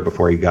NFL career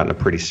before he got in a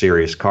pretty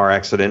serious car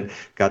accident.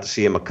 Got to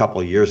see him a couple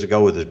of years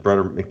ago with his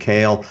brother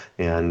Mikhail,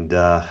 and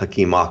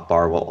Hakeem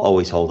Akbar will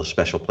always hold a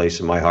special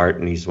place in my heart,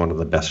 and he's one of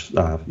the best,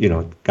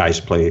 guys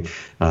play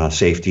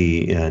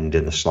safety and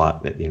in the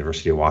slot at the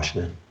University of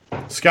Washington.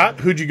 Scott,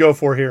 who'd you go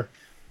for here?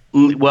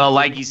 Well,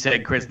 like you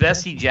said, Chris,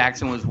 Vesty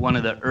Jackson was one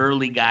of the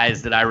early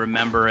guys that I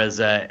remember as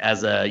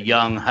a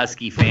young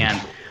Husky fan.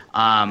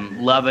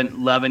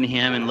 Loving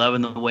him and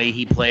loving the way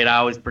he played. I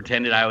always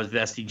pretended I was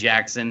Vesty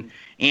Jackson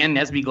and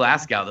Nesby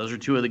Glasgow. Those are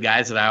two of the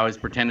guys that I always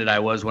pretended I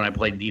was when I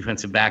played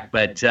defensive back.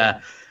 But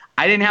I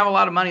didn't have a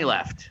lot of money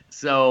left.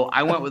 So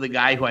I went with a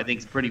guy who I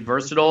think is pretty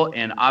versatile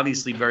and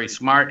obviously very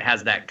smart,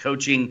 has that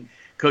coaching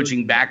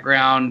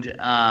background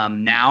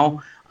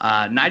now.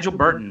 Nigel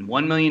Burton,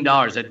 $1 million.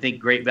 I think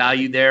great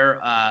value there.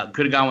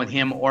 Could have gone with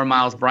him or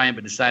Miles Bryant,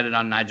 but decided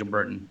on Nigel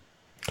Burton.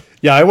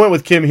 Yeah, I went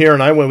with Kim here,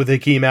 and I went with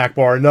Hakeem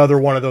Akbar, another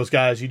one of those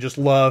guys you just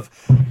love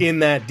in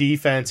that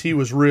defense. He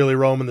was really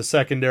roaming the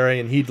secondary,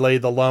 and he'd lay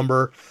the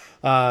lumber.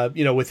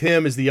 With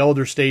him as the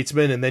elder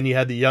statesman, and then you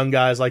had the young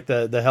guys like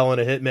the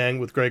Helena Hitman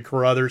with Greg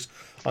Carruthers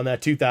on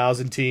that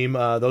 2000 team.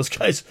 Those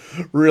guys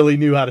really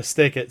knew how to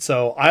stick it.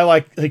 So I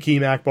like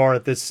Hakeem Akbar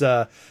at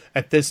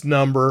this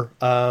number.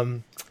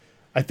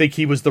 I think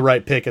he was the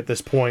right pick at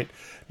this point.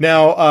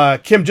 Now,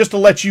 Kim, just to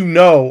let you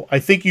know, I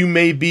think you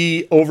may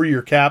be over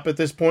your cap at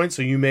this point,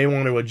 so you may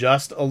want to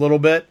adjust a little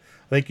bit.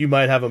 I think you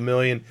might have $1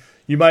 million.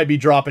 You might be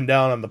dropping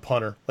down on the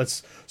punter.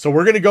 So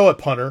we're going to go at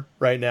punter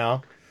right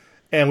now.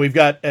 And we've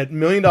got at $1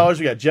 million,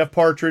 we got Jeff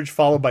Partridge,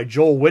 followed by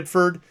Joel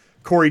Whitford,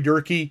 Corey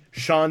Durkee,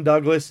 Sean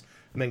Douglas,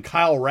 and then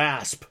Kyle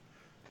Rasp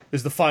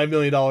is the $5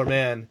 million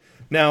man.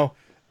 Now,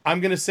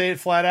 I'm going to say it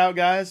flat out,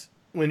 guys.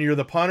 When you're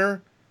the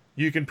punter,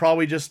 you can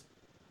probably just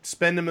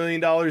spend $1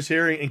 million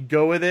here and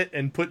go with it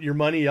and put your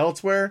money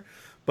elsewhere.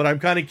 But I'm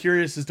kind of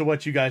curious as to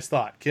what you guys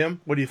thought. Kim,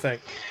 what do you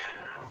think?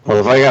 Well,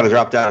 if I got to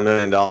drop down $1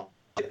 million,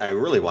 I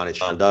really wanted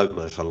Sean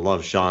Douglas. I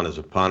love Sean as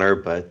a punter,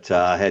 but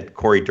I had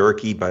Corey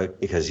Durkee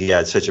because he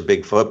had such a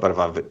big foot. But if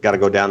I've got to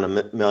go down to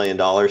 $1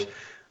 million,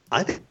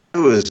 I think I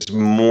was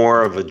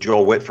more of a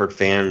Joel Whitford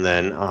fan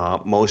than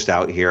most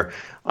out here.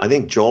 I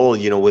think Joel,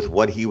 with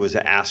what he was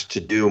asked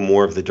to do,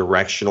 more of the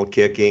directional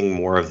kicking,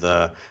 more of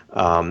the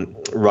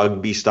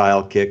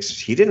rugby-style kicks,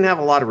 he didn't have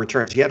a lot of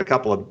returns. He had a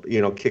couple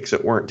of, kicks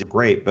that weren't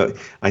great, but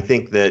I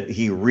think that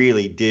he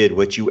really did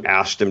what you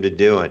asked him to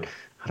do. And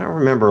I don't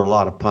remember a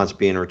lot of punts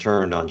being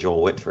returned on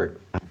Joel Whitford.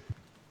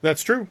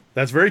 That's true.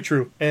 That's very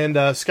true.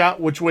 And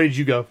Scott, which way did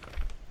you go?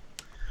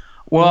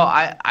 Well,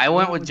 I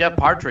went with Jeff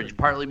Partridge,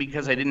 partly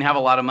because I didn't have a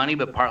lot of money,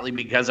 but partly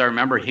because I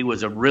remember he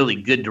was a really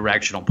good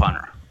directional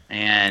punter.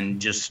 And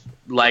just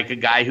like a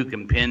guy who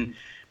can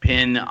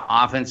pin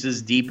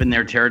offenses deep in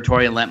their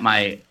territory and let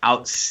my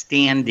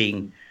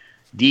outstanding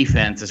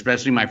defense,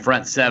 especially my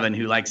front seven,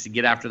 who likes to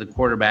get after the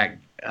quarterback,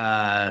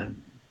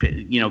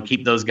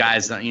 keep those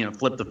guys,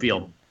 flip the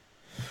field.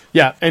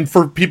 Yeah, and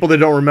for people that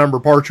don't remember,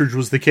 Partridge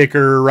was the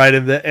kicker right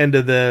at the end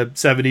of the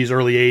 70s,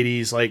 early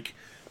 80s, like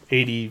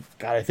 80,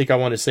 God, I think I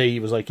want to say he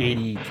was like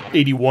 80,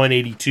 81,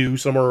 82,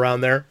 somewhere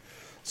around there.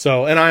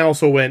 So, and I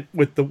also went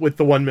with the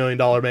 $1 million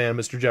man,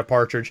 Mr. Jeff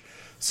Partridge,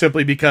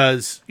 simply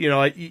because, you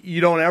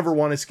don't ever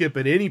want to skip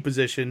at any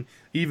position,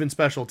 even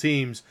special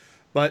teams,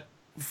 but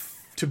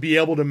to be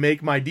able to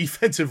make my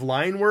defensive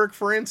line work,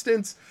 for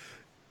instance,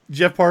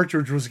 Jeff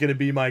Partridge was going to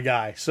be my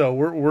guy. So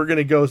we're going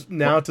to go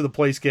now to the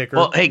place kicker.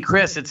 Well, hey,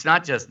 Chris, it's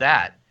not just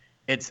that.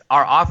 It's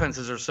our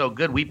offenses are so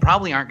good, we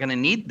probably aren't going to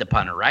need the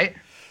punter, right?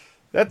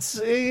 That's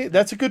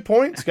a good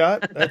point,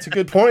 Scott. That's a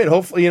good point.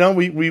 Hopefully,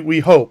 we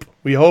hope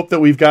that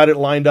we've got it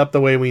lined up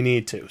the way we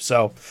need to.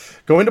 So,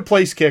 going to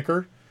place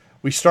kicker,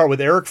 we start with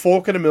Eric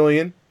Folk at $1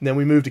 million, and then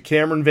we move to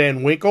Cameron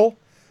Van Winkle,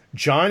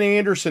 John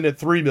Anderson at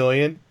 $3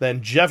 million,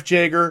 then Jeff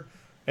Jager,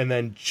 and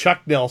then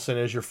Chuck Nelson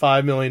as your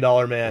 $5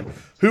 million man.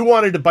 Who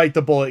wanted to bite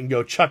the bullet and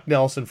go Chuck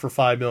Nelson for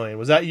 $5 million?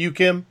 Was that you,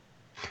 Kim?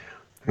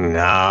 No,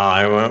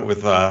 I went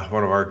with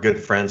one of our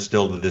good friends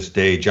still to this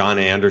day, John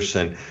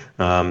Anderson.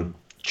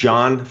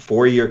 John,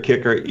 4-year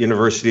kicker at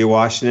University of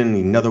Washington,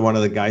 another one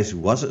of the guys who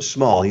wasn't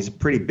small. He's a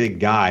pretty big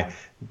guy,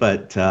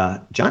 but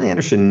John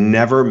Anderson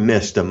never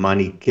missed a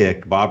money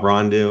kick. Bob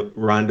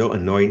Rondo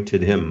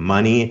anointed him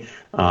money,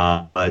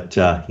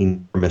 but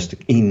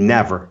he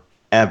never,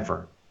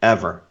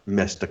 ever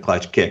missed a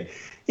clutch kick.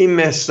 He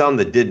missed some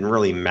that didn't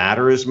really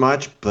matter as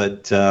much,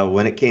 but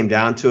when it came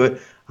down to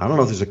it, I don't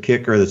know if there's a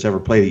kicker that's ever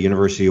played at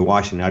University of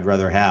Washington I'd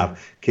rather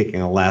have kicking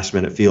a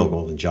last-minute field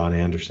goal than John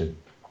Anderson.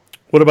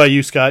 What about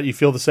you, Scott? You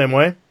feel the same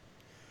way?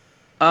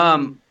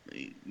 I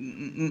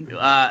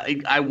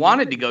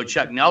wanted to go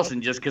Chuck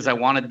Nelson just because I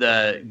wanted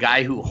the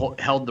guy who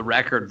held the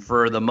record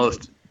for the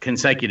most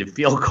consecutive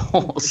field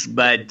goals,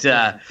 but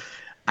I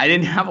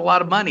didn't have a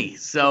lot of money.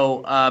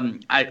 So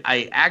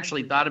I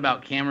actually thought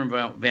about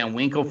Cameron Van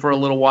Winkle for a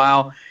little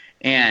while,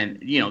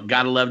 and,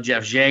 gotta love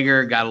Jeff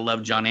Jaeger, gotta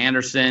love John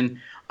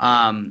Anderson.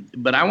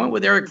 But I went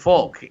with Eric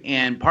Folk,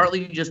 and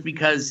partly just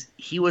because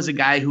he was a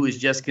guy who was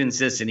just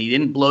consistent. He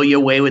didn't blow you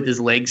away with his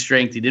leg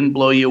strength. He didn't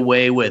blow you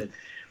away with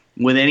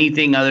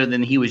anything other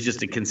than he was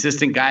just a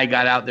consistent guy,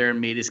 got out there and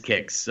made his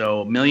kicks.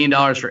 So $1 million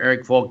for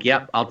Eric Folk.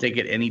 Yep, I'll take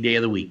it any day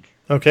of the week.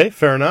 Okay,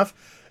 fair enough.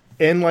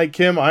 And like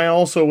Kim, I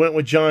also went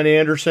with John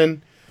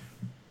Anderson.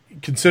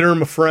 Consider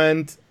him a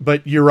friend,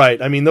 but you're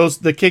right. I mean,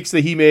 the kicks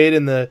that he made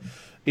in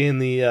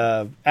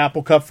the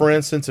Apple Cup, for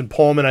instance, in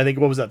Pullman, I think,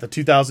 what was that, the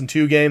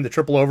 2002 game, the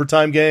triple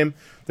overtime game,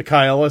 the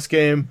Kai Ellis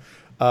game,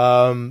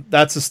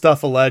 that's the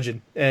stuff of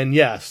legend. And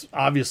yes,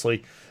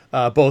 obviously,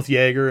 both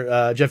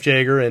Jeff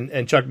Jaeger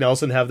and Chuck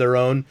Nelson have their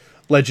own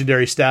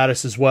legendary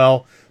status as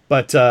well.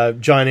 But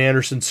John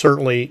Anderson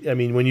certainly, I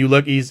mean, when you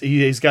look,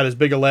 he's got as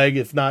big a leg,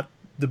 if not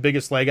the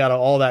biggest leg out of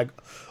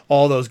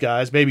all those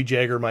guys. Maybe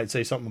Jaeger might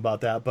say something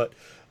about that, but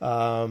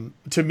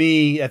to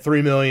me, at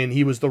 $3 million,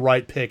 he was the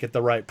right pick at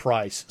the right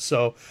price.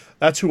 So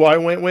that's who I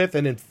went with.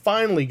 And then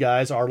finally,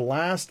 guys, our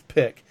last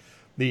pick,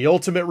 the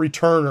ultimate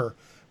returner.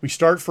 We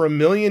start for $1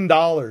 million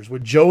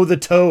with Joe the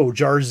Toe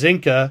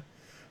Jarzinka,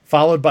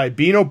 followed by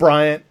Beano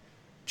Bryant,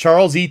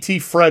 Charles E.T.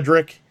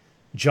 Frederick,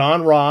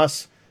 John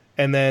Ross,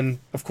 and then,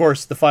 of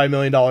course, the $5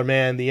 million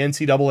man, the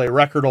NCAA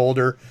record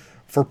holder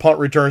for punt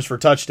returns for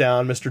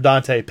touchdown, Mr.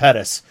 Dante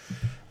Pettis.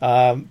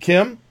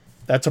 Kim,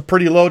 that's a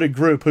pretty loaded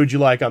group. Who'd you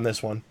like on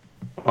this one?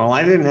 Well,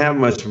 I didn't have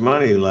much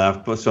money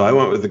left, so I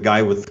went with the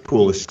guy with the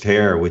coolest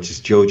hair, which is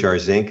Joe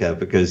Jarzinka,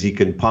 because he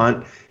can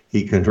punt,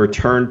 he can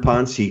return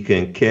punts, he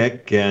can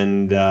kick,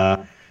 and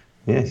I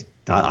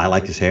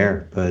like his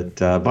hair. But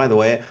by the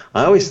way,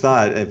 I always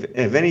thought,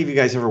 have any of you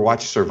guys ever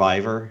watched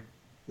Survivor,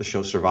 the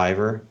show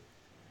Survivor?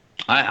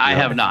 I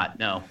have not,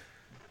 no.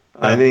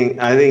 I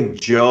think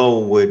Joe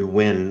would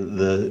win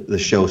the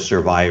show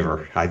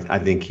Survivor. I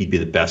think he'd be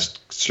the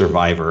best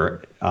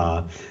Survivor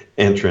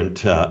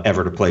entrant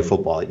ever to play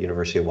football at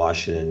University of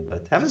Washington.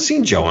 But haven't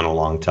seen Joe in a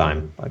long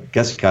time. I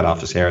guess he cut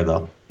off his hair,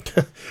 though.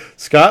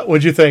 Scott,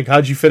 what'd you think?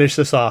 How'd you finish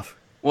this off?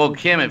 Well,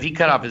 Kim, if he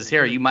cut off his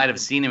hair, you might have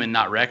seen him and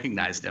not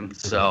recognized him.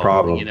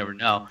 So you never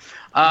know.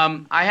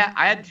 I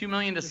had $2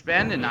 million to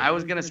spend, and I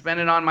was going to spend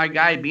it on my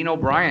guy, Beano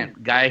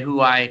Bryant, guy who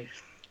I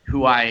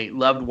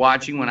loved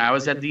watching when I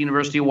was at the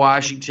University of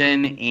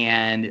Washington,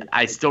 and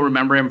I still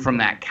remember him from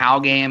that Cal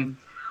game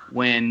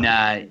when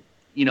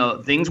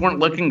things weren't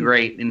looking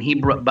great, and he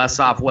busts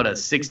off a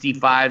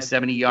 65,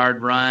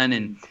 70-yard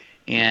run,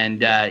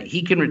 and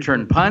he can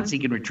return punts, he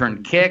can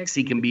return kicks,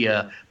 he can be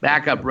a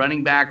backup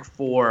running back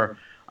for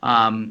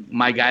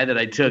my guy that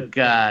I took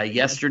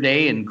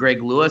yesterday, and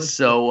Greg Lewis.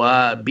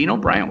 So Beano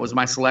Bryant was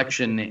my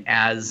selection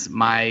as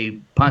my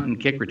punt and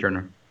kick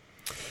returner.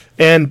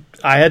 And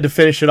I had to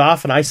finish it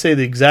off, and I say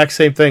the exact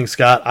same thing,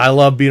 Scott. I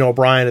love Beano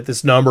Bryant at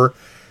this number.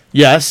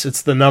 Yes,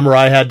 it's the number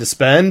I had to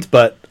spend,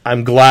 but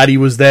I'm glad he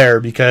was there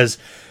because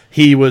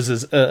he was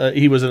an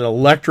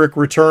electric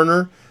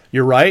returner.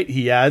 You're right.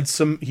 He adds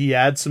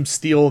some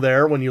steel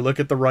there when you look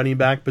at the running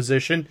back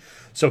position.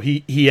 So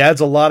he adds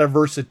a lot of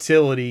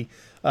versatility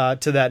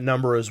to that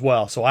number as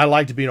well. So I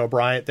liked Beano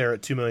Bryant there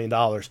at $2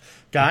 million.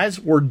 Guys,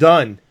 we're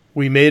done.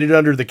 We made it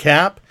under the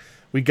cap.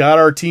 We got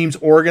our teams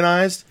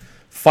organized.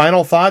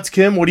 Final thoughts,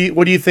 Kim? What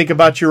do you think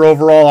about your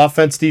overall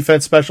offense,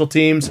 defense, special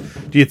teams?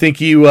 Do you think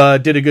you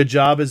did a good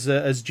job as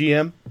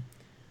GM?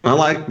 I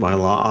like my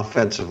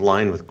offensive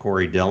line with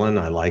Corey Dillon.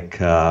 I like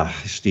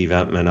Steve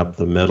Entman up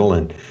the middle.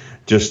 And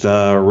just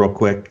real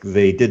quick,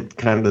 they did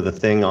kind of the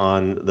thing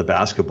on the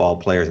basketball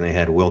players, and they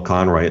had Will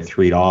Conroy at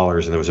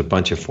 $3, and there was a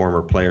bunch of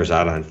former players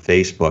out on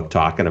Facebook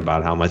talking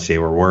about how much they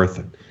were worth.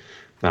 And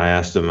I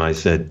asked them, I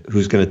said,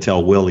 who's going to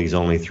tell Will he's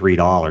only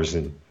 $3?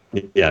 And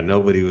yeah,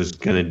 nobody was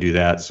going to do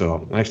that.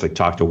 So I actually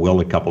talked to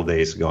Will a couple of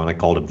days ago, and I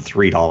called him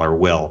 $3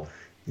 Will.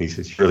 He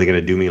says, "You're really going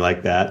to do me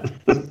like that?"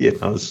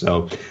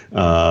 So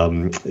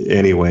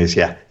anyways,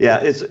 yeah,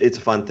 it's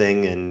a fun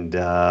thing, and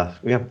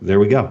there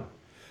we go.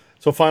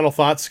 So final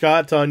thoughts,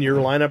 Scott, on your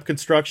lineup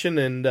construction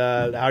and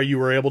how you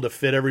were able to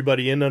fit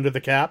everybody in under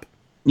the cap?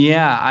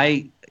 Yeah,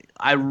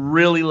 I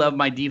really love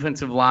my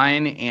defensive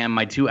line and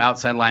my two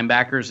outside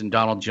linebackers, and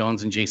Donald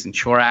Jones and Jason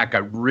Chorak. I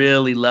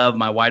really love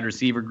my wide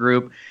receiver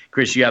group.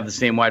 Chris, you have the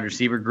same wide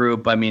receiver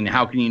group. I mean,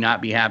 how can you not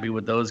be happy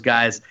with those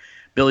guys?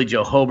 Billy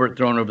Joe Hobart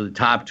thrown over the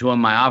top to him.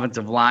 My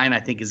offensive line, I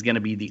think, is going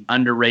to be the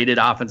underrated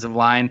offensive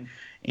line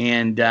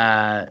And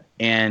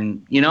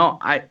you know,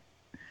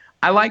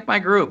 I like my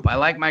group.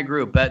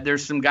 But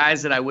there's some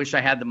guys that I wish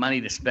I had the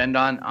money to spend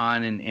on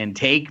and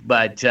take,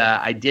 but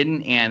I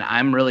didn't. And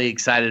I'm really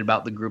excited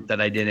about the group that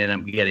I did end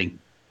up getting.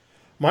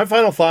 My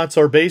final thoughts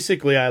are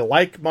basically I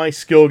like my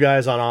skill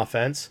guys on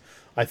offense.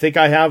 I think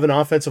I have an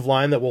offensive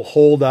line that will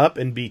hold up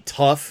and be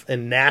tough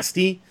and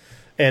nasty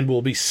and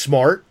will be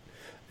smart.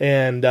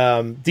 And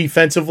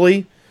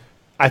defensively,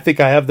 I think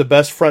I have the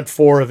best front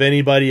four of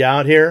anybody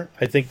out here.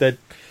 I think that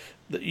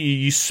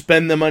you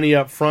spend the money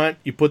up front,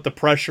 you put the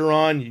pressure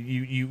on,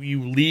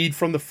 you lead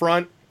from the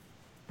front.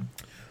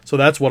 So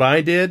that's what I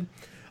did.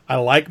 I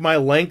like my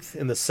length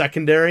in the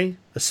secondary,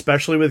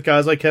 especially with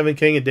guys like Kevin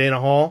King and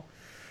Dana Hall.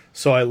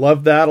 So I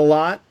love that a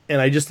lot,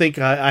 and I just think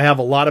I have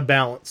a lot of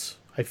balance.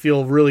 I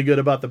feel really good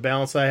about the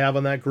balance I have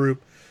on that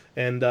group,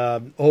 and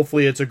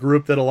hopefully it's a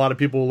group that a lot of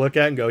people will look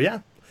at and go, yeah,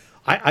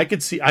 I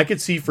could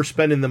see for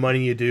spending the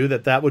money you do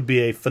that would be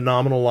a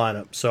phenomenal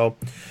lineup. So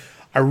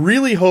I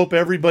really hope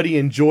everybody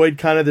enjoyed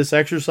kind of this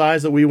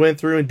exercise that we went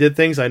through and did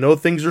things. I know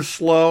things are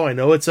slow. I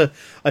know it's a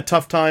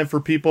tough time for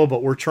people,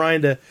 but we're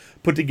trying to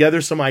put together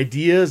some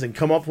ideas and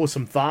come up with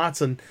some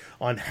thoughts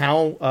on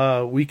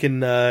how we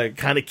can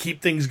kind of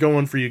keep things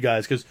going for you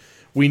guys, because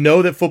we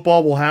know that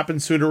football will happen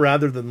sooner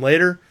rather than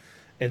later,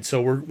 and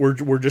so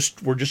we're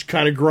just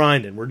kind of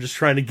grinding. We're just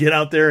trying to get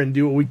out there and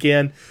do what we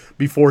can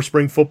before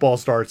spring football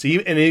starts.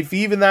 And if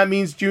even that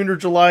means June or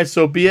July,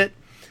 so be it.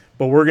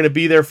 But we're going to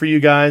be there for you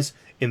guys.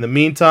 In the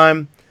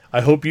meantime, I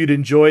hope you'd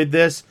enjoyed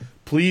this.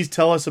 Please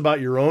tell us about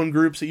your own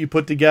groups that you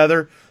put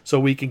together so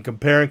we can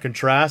compare and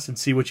contrast and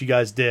see what you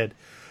guys did.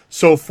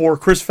 So for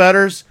Chris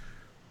Fetters,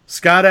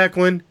 Scott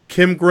Eklund,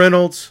 Kim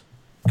Grinolds,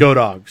 go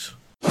Dogs.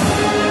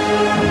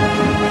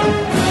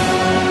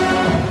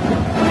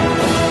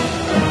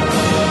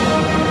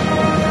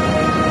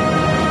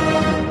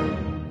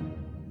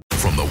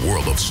 From the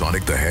world of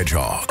Sonic the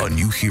Hedgehog, a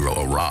new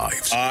hero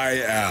arrives. I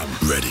am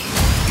ready.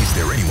 Is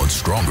there anyone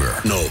stronger?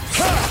 No.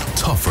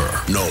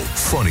 Tougher? No.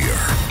 Funnier?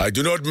 I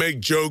do not make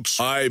jokes.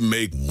 I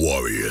make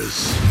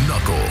warriors.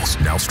 Knuckles,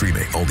 now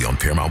streaming only on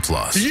Paramount+.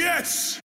 Yes!